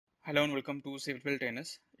Hello and welcome to Civil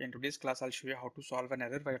Trainers. In today's class, I'll show you how to solve an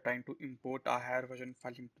error by trying to import a higher version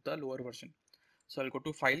file into the lower version. So I'll go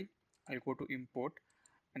to File, I'll go to Import,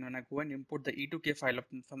 and when I go and import the E2K file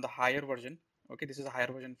from the higher version, okay, this is a higher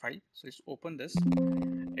version file. So let's open this.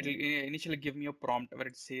 It'll initially give me a prompt where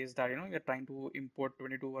it says that you're trying to import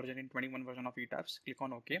 22 version in 21 version of Etabs. Click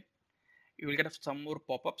on OK. You will get some more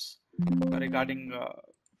pop-ups regarding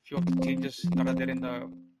few of the changes that are there in the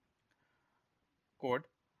code.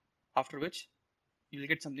 After which you'll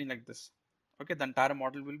get something like this. Okay, the entire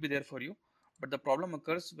model will be there for you, but the problem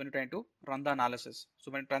occurs when you're trying to run the analysis. So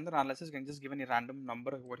when you run the analysis, you can just give any random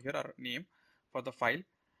number over here or name for the file,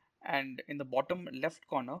 and in the bottom left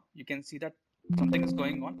corner you can see that something is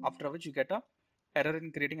going on, after which you get a error in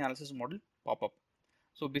creating analysis model pop up.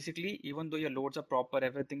 So basically, even though your loads are proper,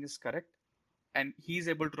 everything is correct, and he is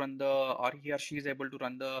able to run the, or he or she is able to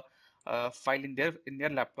run the file in their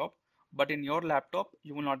laptop, but in your laptop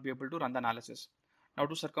you will not be able to run the analysis. Now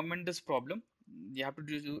to circumvent this problem, you have to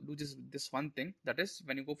do this one thing, that is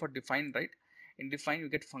when you go for define, right, in define you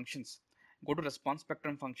get functions. Go to response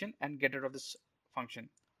spectrum function and get rid of this function.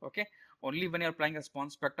 Okay, only when you're applying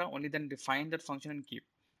response spectra, only then define that function and keep.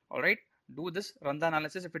 All right, do this, run the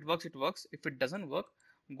analysis. If it works, it works. If it doesn't work,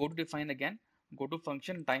 go to define again, go to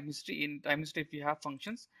function time history. In time history, if you have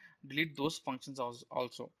functions, delete those functions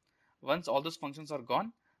also. Once all those functions are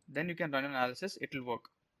gone, then you can run an analysis, it will work.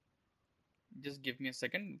 Just give me a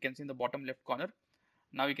second. You can see in the bottom left corner,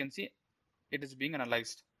 now you can see it is being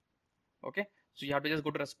analyzed. Okay, so you have to just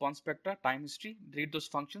go to response spectra, time history, delete those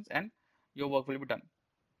functions, and your work will be done.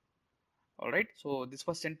 All right, so this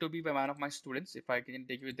was sent to me by one of my students. If I can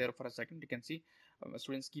take you there for a second, you can see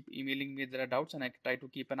students keep emailing me their doubts, and I try to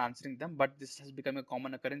keep on answering them, but this has become a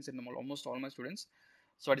common occurrence in almost all my students.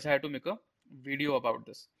 So I decided to make a video about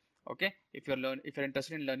this. Okay, if you're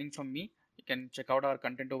interested in learning from me, you can check out our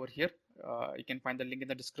content over here. You can find the link in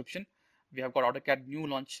the description. We have got AutoCAD new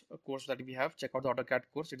launch course that we have. Check out the AutoCAD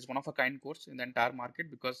course. It is one of a kind course in the entire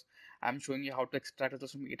market, because I'm showing you how to extract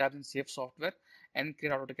results from Etabs in safe software and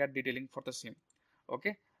create AutoCAD detailing for the same.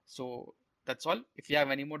 Okay, so that's all. If you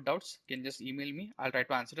have any more doubts, you can just email me. I'll try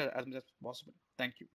to answer it as much as possible. Thank you.